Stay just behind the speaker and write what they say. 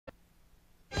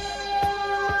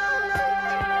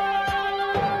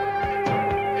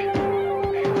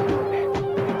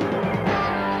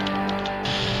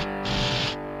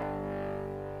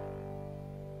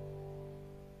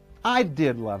I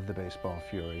did love the Baseball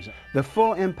Furies. The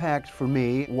full impact for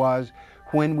me was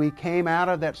when we came out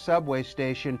of that subway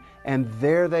station and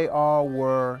there they all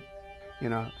were. You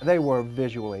know, they were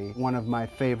visually one of my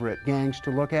favorite gangs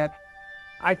to look at.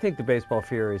 I think the Baseball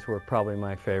Furies were probably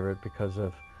my favorite because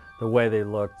of the way they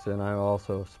looked, and I'm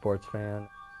also a sports fan.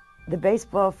 The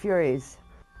Baseball Furies,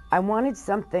 I wanted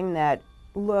something that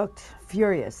looked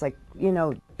furious, like, you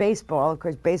know, baseball, of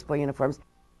course, baseball uniforms.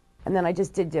 And then I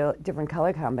just did different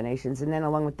color combinations. And then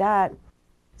along with that,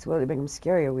 to really make them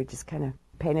scarier, we just kind of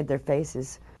painted their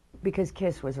faces. Because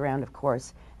Kiss was around, of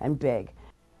course, and big.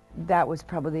 That was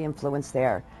probably the influence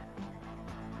there.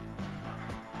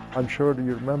 I'm sure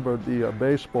you remember the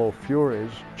Baseball Furies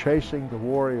chasing the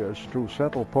Warriors through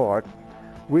Central Park.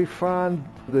 We found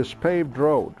this paved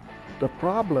road. The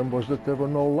problem was that there were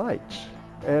no lights.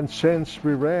 And since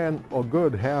we ran a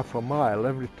good half a mile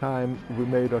every time we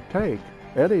made a take,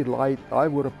 any light I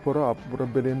would have put up would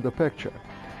have been in the picture.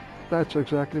 That's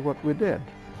exactly what we did.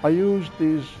 I used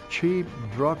these cheap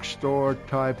drugstore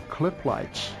type clip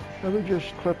lights. And we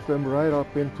just clipped them right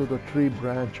up into the tree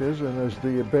branches, and as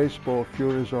the Baseball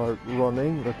Furies are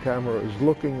running, the camera is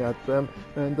looking at them,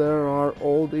 and there are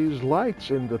all these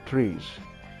lights in the trees.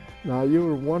 Now you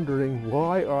were wondering,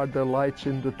 why are there lights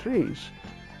in the trees?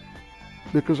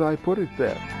 Because I put it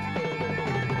there.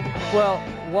 Well,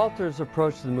 Walter's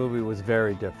approach to the movie was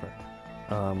very different.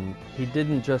 He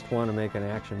didn't just want to make an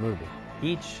action movie.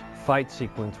 Each fight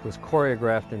sequence was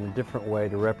choreographed in a different way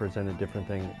to represent a different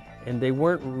thing. And they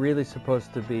weren't really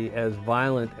supposed to be as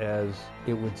violent as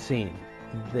it would seem.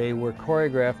 They were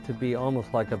choreographed to be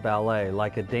almost like a ballet,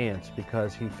 like a dance,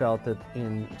 because he felt that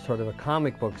in sort of a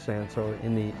comic book sense, or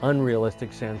in the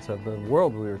unrealistic sense of the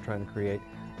world we were trying to create,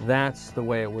 that's the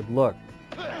way it would look.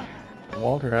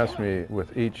 Walter asked me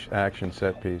with each action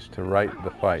set piece to write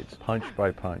the fights punch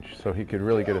by punch so he could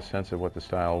really get a sense of what the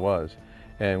style was.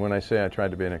 And when I say I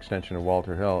tried to be an extension of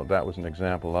Walter Hill, that was an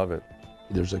example of it.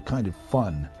 There's a kind of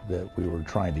fun that we were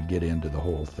trying to get into the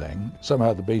whole thing.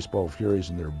 Somehow the Baseball Furies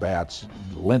and their bats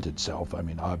lent itself. I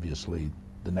mean, obviously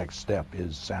the next step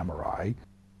is samurai.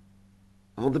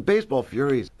 Well, the Baseball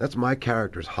Furies, that's my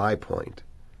character's high point.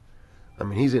 I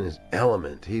mean, he's in his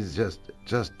element. He's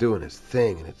just doing his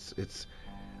thing, and it's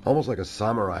almost like a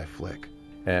samurai flick.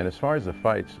 And as far as the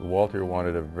fights, Walter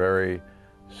wanted a very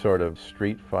sort of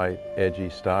street fight, edgy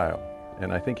style.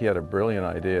 And I think he had a brilliant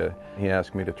idea. He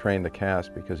asked me to train the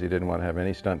cast because he didn't want to have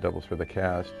any stunt doubles for the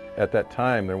cast. At that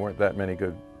time, there weren't that many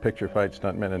good picture fight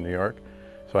stuntmen in New York.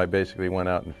 So I basically went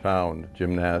out and found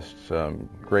gymnasts,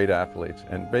 great athletes,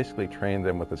 and basically trained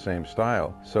them with the same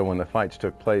style. So when the fights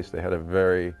took place, they had a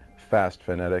very fast,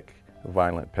 frenetic,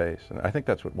 violent pace. And I think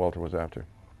that's what Walter was after.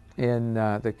 In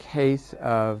the case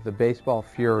of the Baseball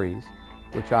Furies,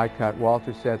 which I cut,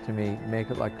 Walter said to me,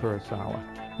 make it like Kurosawa,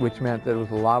 which meant that it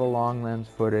was a lot of long lens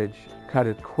footage, cut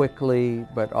it quickly,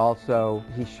 but also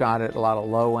he shot it at a lot of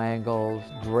low angles,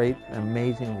 great,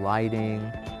 amazing lighting.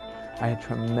 I had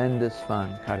tremendous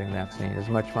fun cutting that scene, as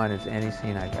much fun as any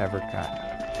scene I've ever cut.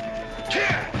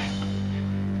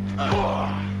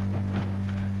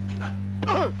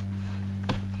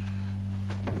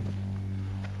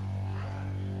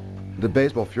 The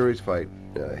Baseball Furies fight,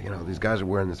 you know, these guys are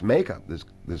wearing this makeup,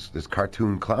 this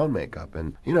cartoon clown makeup,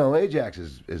 and, you know, Ajax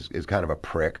is kind of a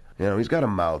prick. You know, he's got a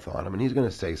mouth on him, and he's going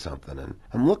to say something, and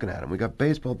I'm looking at him. We got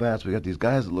baseball bats, we got these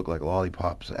guys that look like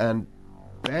lollipops, and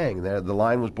bang, there, the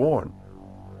line was born.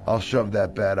 I'll shove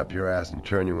that bat up your ass and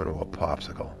turn you into a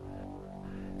popsicle.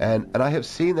 And I have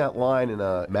seen that line in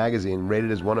a magazine rated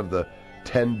as one of the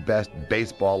 10 best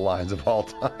baseball lines of all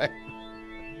time.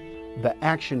 The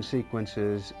action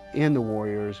sequences in The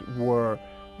Warriors were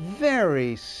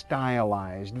very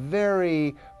stylized,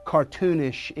 very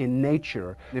cartoonish in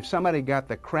nature. If somebody got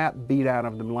the crap beat out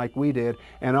of them like we did,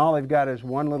 and all they've got is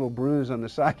one little bruise on the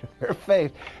side of their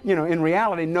face, you know, in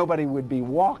reality, nobody would be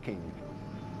walking.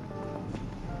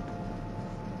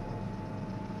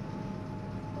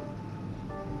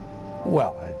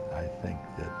 Well, I think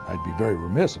that I'd be very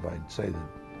remiss if I'd say that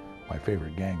my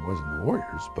favorite gang wasn't the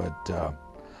Warriors, but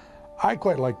I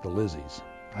quite liked the Lizzies.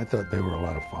 I thought they were a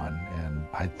lot of fun, and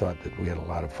I thought that we had a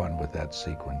lot of fun with that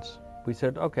sequence. We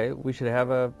said, okay, we should have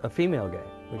a female gang.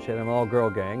 We should have an all-girl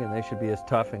gang, and they should be as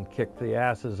tough and kick the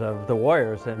asses of the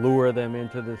Warriors and lure them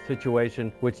into the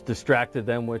situation which distracted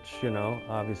them, which, you know,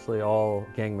 obviously all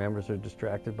gang members are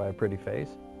distracted by a pretty face.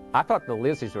 I thought the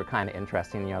Lizzies were kind of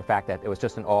interesting, you know, the fact that it was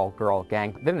just an all-girl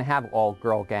gang. They didn't have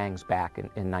all-girl gangs back in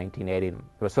 1980. It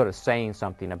was sort of saying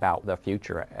something about the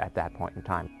future at that point in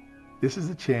time. This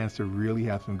is a chance to really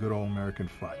have some good old American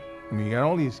fun. I mean, you got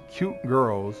all these cute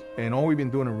girls, and all we've been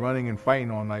doing is running and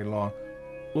fighting all night long.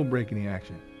 A little break in the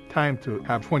action. time to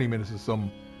have 20 minutes of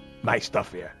some nice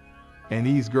stuff here. And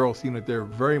these girls seem that they're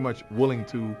very much willing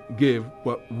to give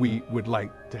what we would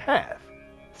like to have.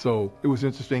 So it was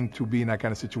interesting to be in that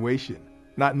kind of situation,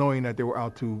 not knowing that they were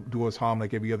out to do us harm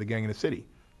like every other gang in the city,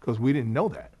 because we didn't know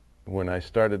that. When I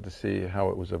started to see how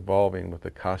it was evolving with the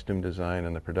costume design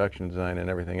and the production design and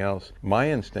everything else,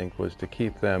 my instinct was to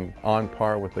keep them on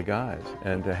par with the guys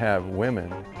and to have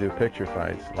women do picture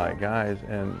fights like guys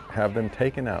and have them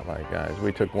taken out like guys.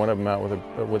 We took one of them out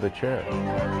with a chair.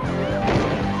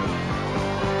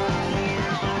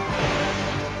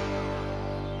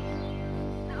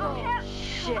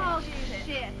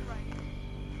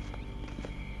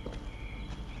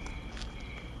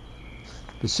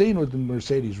 The scene with the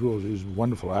Mercedes Ruehl, who's a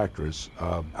wonderful actress,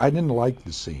 I didn't like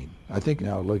the scene. I think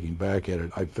now looking back at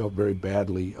it, I felt very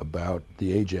badly about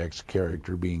the Ajax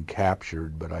character being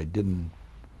captured, but I didn't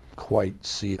quite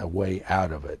see a way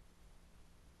out of it.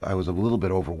 I was a little bit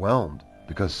overwhelmed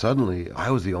because suddenly I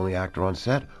was the only actor on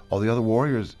set. All the other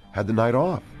warriors had the night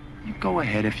off. You go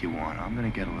ahead if you want. I'm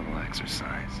going to get a little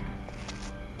exercise.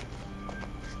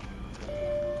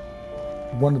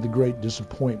 One of the great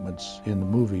disappointments in the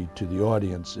movie to the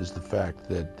audience is the fact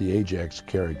that the Ajax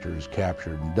character is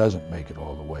captured and doesn't make it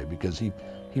all the way, because he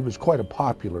was quite a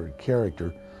popular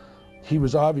character. He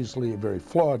was obviously a very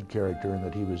flawed character in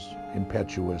that he was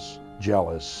impetuous,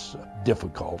 jealous,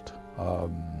 difficult,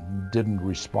 didn't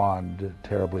respond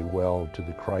terribly well to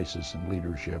the crisis in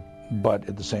leadership. But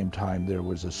at the same time, there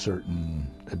was a certain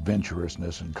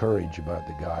adventurousness and courage about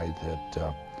the guy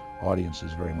that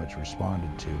audiences very much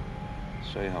responded to.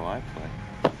 Show you how I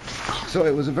play. So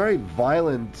it was a very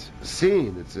violent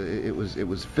scene. It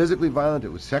was physically violent,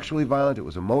 it was sexually violent, it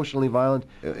was emotionally violent.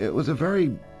 It was a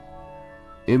very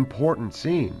important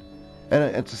scene. And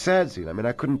it's a sad scene. I mean,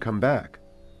 I couldn't come back.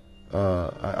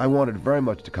 I wanted very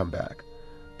much to come back.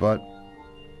 But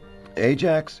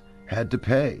Ajax had to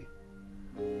pay.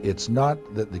 It's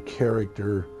not that the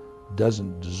character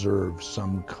doesn't deserve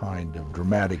some kind of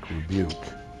dramatic rebuke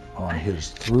on his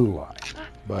through line,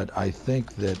 but I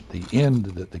think that the end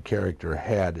that the character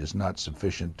had is not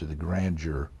sufficient to the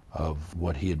grandeur of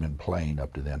what he had been playing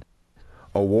up to then.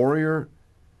 A warrior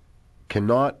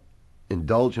cannot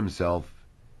indulge himself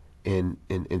in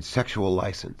sexual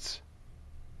license.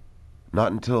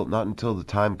 Not until the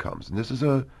time comes. And this is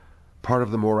a part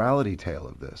of the morality tale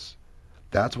of this.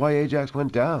 That's why Ajax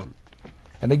went down.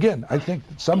 And again, I think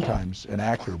that sometimes an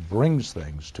actor brings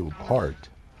things to a part.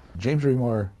 James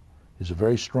Remar is a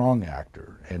very strong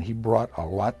actor, and he brought a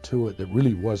lot to it that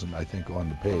really wasn't, I think, on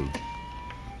the page.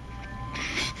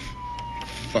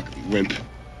 Fucking wimp.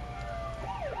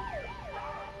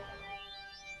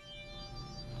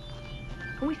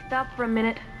 Can we stop for a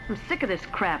minute? I'm sick of this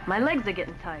crap. My legs are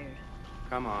getting tired.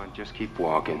 Come on, just keep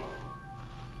walking.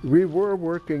 We were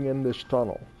working in this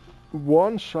tunnel.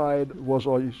 One side was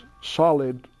a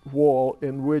solid wall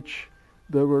in which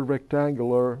there were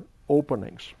rectangular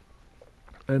openings.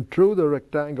 And through the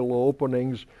rectangular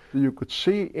openings, you could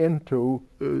see into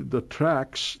the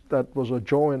tracks that was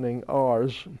adjoining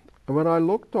ours. And when I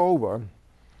looked over,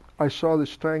 I saw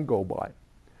this train go by.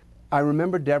 I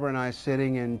remember Deborah and I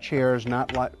sitting in chairs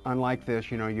not unlike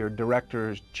this, you know, your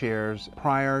director's chairs,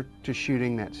 prior to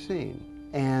shooting that scene,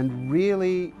 and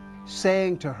really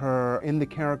saying to her, in the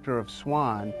character of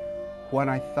Swan, what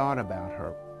I thought about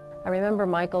her. I remember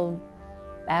Michael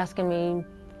asking me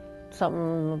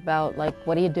something about, like,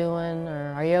 what are you doing,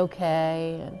 or are you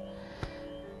okay?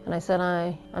 And I said,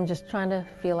 I'm just trying to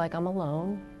feel like I'm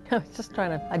alone. I was just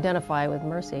trying to identify with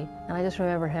Mercy. And I just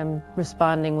remember him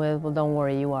responding with, well, don't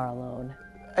worry, you are alone.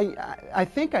 I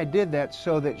think I did that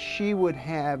so that she would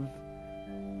have,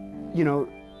 you know,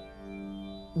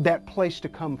 that place to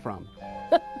come from.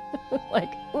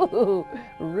 Like, ooh,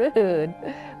 rude.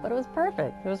 But it was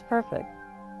perfect. It was perfect.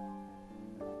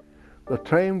 The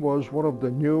train was one of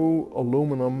the new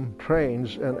aluminum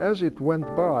trains, and as it went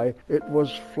by, it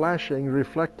was flashing,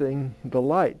 reflecting the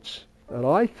lights. And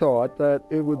I thought that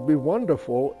it would be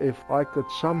wonderful if I could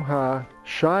somehow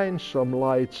shine some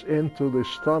lights into this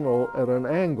tunnel at an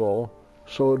angle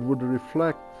so it would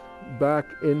reflect back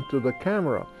into the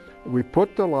camera. We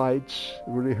put the lights,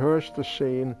 we rehearsed the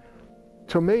scene.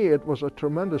 To me, it was a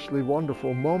tremendously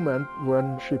wonderful moment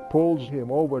when she pulls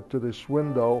him over to this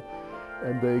window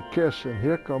and they kiss, and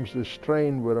here comes this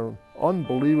train with an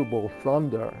unbelievable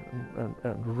thunder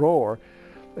and roar,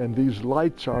 and these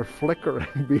lights are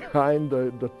flickering behind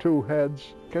the two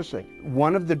heads kissing.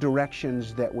 One of the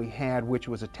directions that we had, which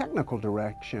was a technical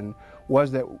direction,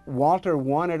 was that Walter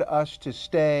wanted us to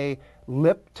stay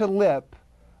lip to lip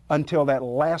until that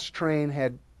last train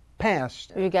had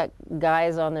past. You got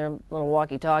guys on their little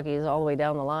walkie-talkies all the way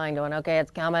down the line going, okay,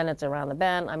 it's coming, it's around the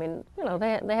bend. I mean, you know,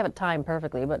 they have it timed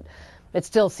perfectly, but it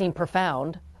still seemed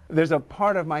profound. There's a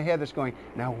part of my head that's going,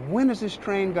 now when is this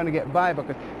train going to get by?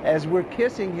 Because as we're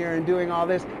kissing here and doing all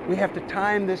this, we have to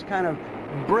time this kind of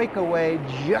breakaway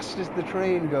just as the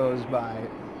train goes by.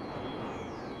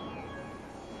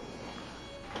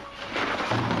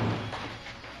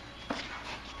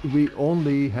 We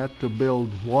only had to build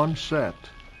one set,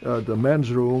 the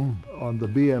men's room on the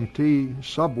BMT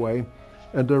subway,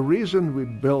 and the reason we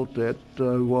built it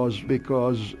was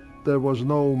because there was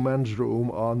no men's room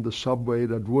on the subway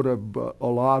that would have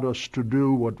allowed us to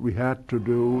do what we had to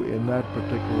do in that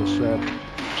particular set.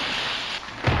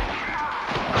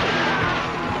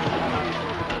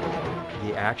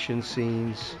 The action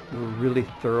scenes were really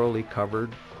thoroughly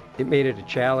covered. It made it a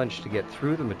challenge to get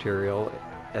through the material,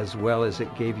 as well as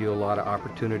it gave you a lot of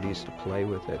opportunities to play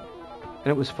with it. And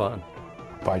it was fun.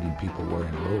 Fighting people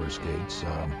wearing roller skates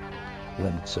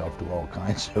lend itself to all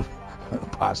kinds of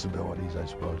possibilities, I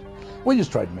suppose. We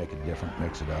just tried to make it different,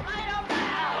 mix it up.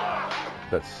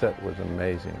 That set was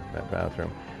amazing, that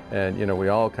bathroom. And, you know, we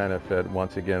all kind of fed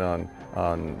once again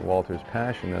on Walter's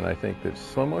passion, and I think that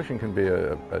slow motion can be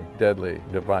a deadly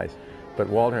device. But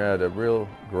Walter had a real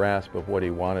grasp of what he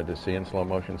wanted to see in slow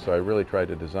motion, so I really tried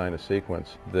to design a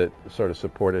sequence that sort of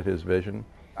supported his vision.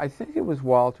 I think it was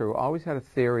Walter who always had a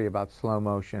theory about slow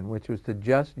motion, which was to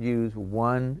just use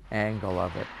one angle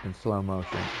of it in slow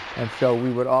motion. And so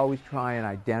we would always try and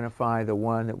identify the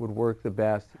one that would work the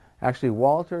best. Actually,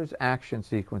 Walter's action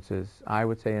sequences, I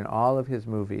would say in all of his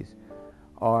movies,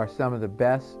 are some of the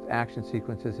best action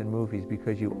sequences in movies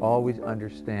because you always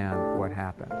understand what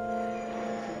happened.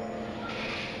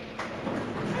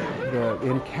 The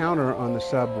encounter on the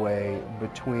subway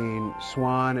between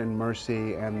Swan and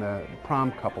Mercy and the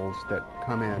prom couples that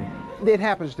come in, it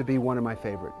happens to be one of my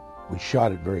favorite. We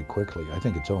shot it very quickly. I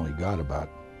think it's only got about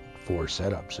 4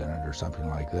 setups in it or something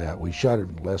like that. We shot it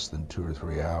in less than 2 or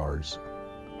 3 hours.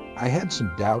 I had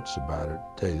some doubts about it,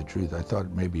 to tell you the truth. I thought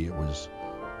maybe it was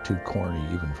too corny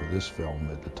even for this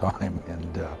film at the time.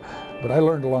 But I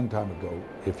learned a long time ago,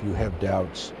 if you have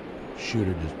doubts, shoot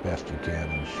it as best you can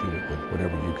and shoot it with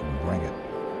whatever you can bring it.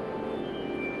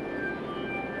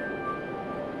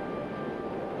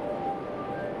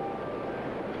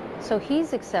 So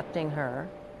he's accepting her,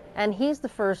 and he's the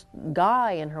first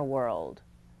guy in her world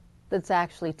that's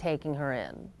actually taking her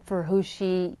in for who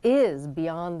she is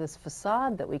beyond this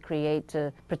facade that we create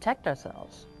to protect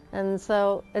ourselves. And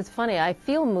so it's funny, I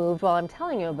feel moved while I'm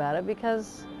telling you about it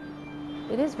because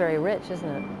it is very rich, isn't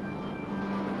it?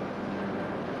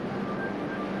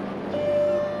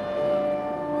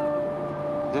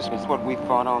 This is what we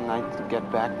fought all night to get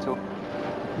back to.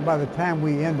 By the time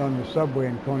we end on the subway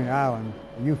in Coney Island,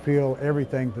 you feel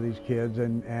everything for these kids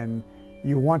and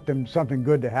you want them something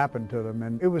good to happen to them.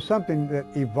 And it was something that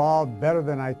evolved better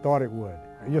than I thought it would.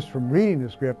 Just from reading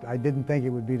the script, I didn't think it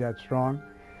would be that strong,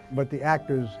 but the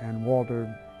actors and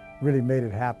Walter really made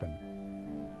it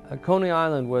happen. Coney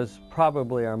Island was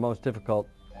probably our most difficult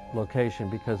location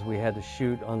because we had to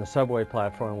shoot on the subway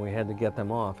platform. We had to get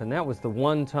them off, and that was the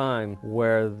one time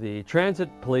where the transit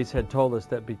police had told us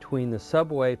that between the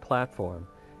subway platform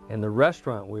and the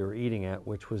restaurant we were eating at,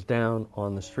 which was down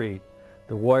on the street,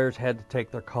 the Warriors had to take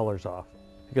their colors off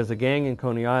because the gang in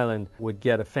Coney Island would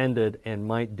get offended and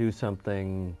might do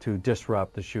something to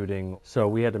disrupt the shooting. So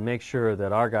we had to make sure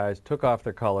that our guys took off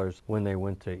their colors when they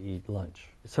went to eat lunch.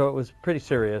 So it was pretty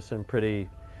serious and pretty,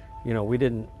 you know, we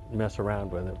didn't mess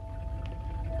around with it.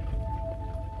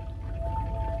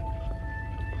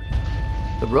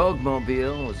 The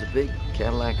Roguemobile was a big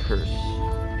Cadillac hearse,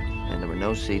 and there were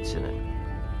no seats in it.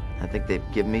 I think they've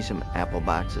given me some apple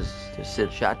boxes to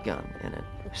sit shotgun in it.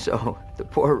 So the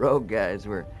poor rogue guys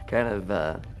were kind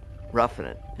of roughing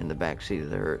it in the back seat of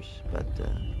the hearse, but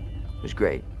it was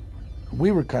great.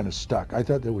 We were kind of stuck. I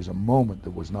thought there was a moment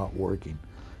that was not working,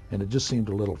 and it just seemed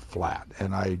a little flat.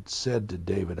 And I said to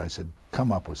David, I said,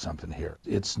 come up with something here.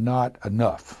 It's not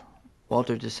enough.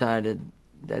 Walter decided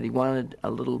that he wanted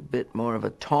a little bit more of a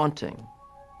taunting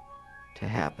to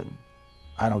happen.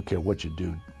 I don't care what you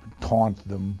do, taunt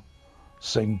them,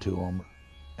 sing to them,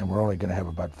 and we're only going to have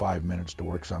about 5 minutes to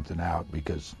work something out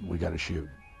because we got to shoot.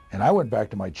 And I went back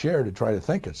to my chair to try to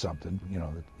think of something, you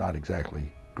know, not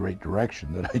exactly great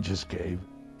direction that I just gave.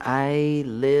 I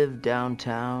lived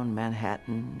downtown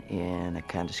Manhattan in a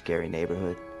kind of scary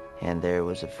neighborhood, and there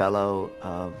was a fellow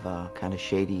of kind of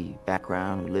shady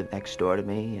background who lived next door to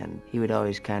me, and he would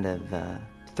always kind of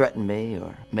threaten me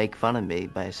or make fun of me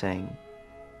by saying,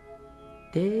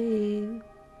 Dave,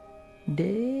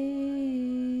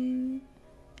 Dave,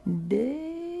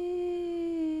 Dave.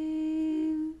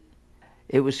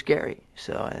 It was scary.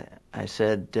 So I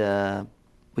said,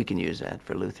 we can use that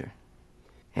for Luther.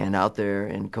 And out there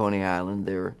in Coney Island,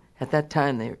 at that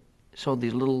time, they sold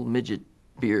these little midget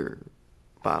beer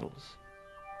bottles.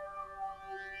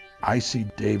 I see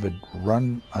David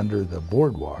run under the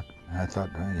boardwalk, and I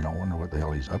thought, I wonder what the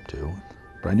hell he's up to.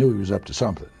 But I knew he was up to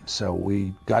something. So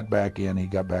we got back in, he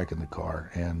got back in the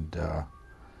car, and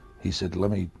he said,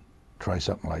 let me try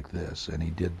something like this. And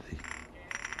he did the...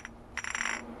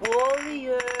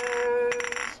 Warriors,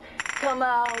 come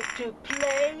out to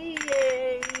play.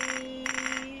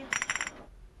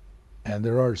 And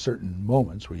there are certain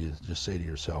moments where you just say to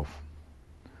yourself,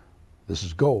 this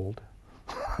is gold.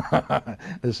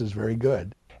 This is very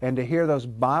good. And to hear those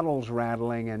bottles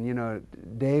rattling and,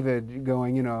 David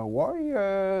going,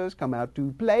 warriors, come out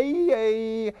to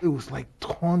play. It was like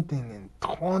taunting and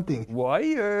taunting.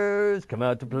 Warriors, come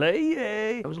out to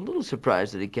play. I was a little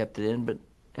surprised that he kept it in, but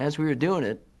as we were doing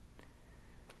it,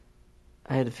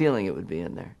 I had a feeling it would be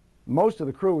in there. Most of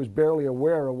the crew was barely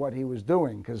aware of what he was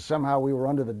doing because somehow we were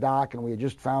under the dock and we had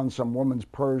just found some woman's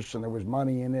purse and there was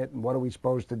money in it and what are we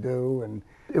supposed to do? And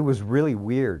it was really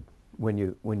weird when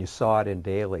you saw it in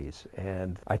dailies,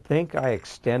 and I think I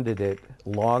extended it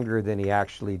longer than he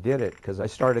actually did it because I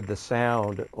started the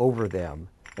sound over them,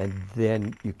 and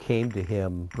then you came to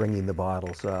him bringing the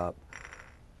bottles up.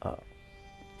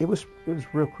 It was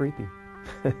real creepy.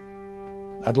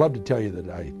 I'd love to tell you that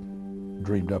I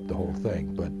dreamed up the whole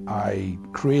thing, but I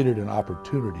created an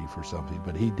opportunity for something,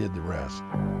 but he did the rest.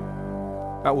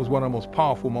 That was one of the most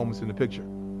powerful moments in the picture,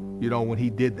 when he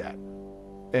did that.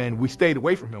 And we stayed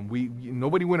away from him.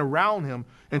 Nobody went around him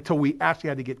until we actually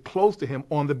had to get close to him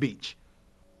on the beach.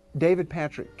 David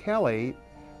Patrick Kelly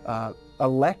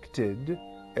elected,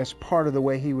 as part of the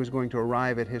way he was going to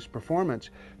arrive at his performance,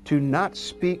 to not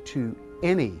speak to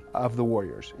any of the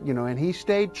warriors, and he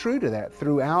stayed true to that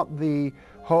throughout the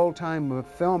whole time of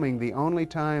filming. The only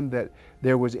time that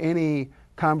there was any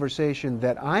conversation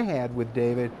that I had with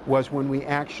David was when we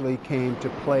actually came to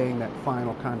playing that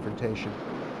final confrontation.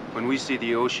 When we see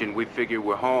the ocean, we figure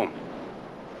we're home.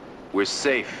 We're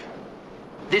safe.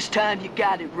 This time you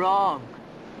got it wrong.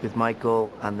 With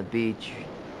Michael on the beach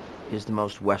is the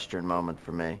most Western moment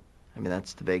for me. I mean,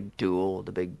 that's the big duel,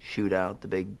 the big shootout, the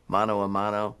big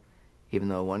mano-a-mano, even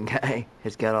though one guy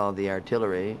has got all the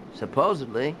artillery,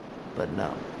 supposedly, but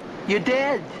no. You're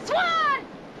dead. Swan!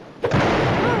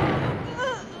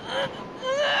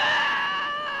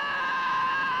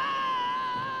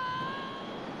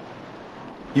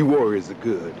 You warriors are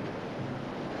good.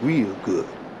 Real good.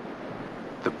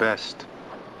 The best.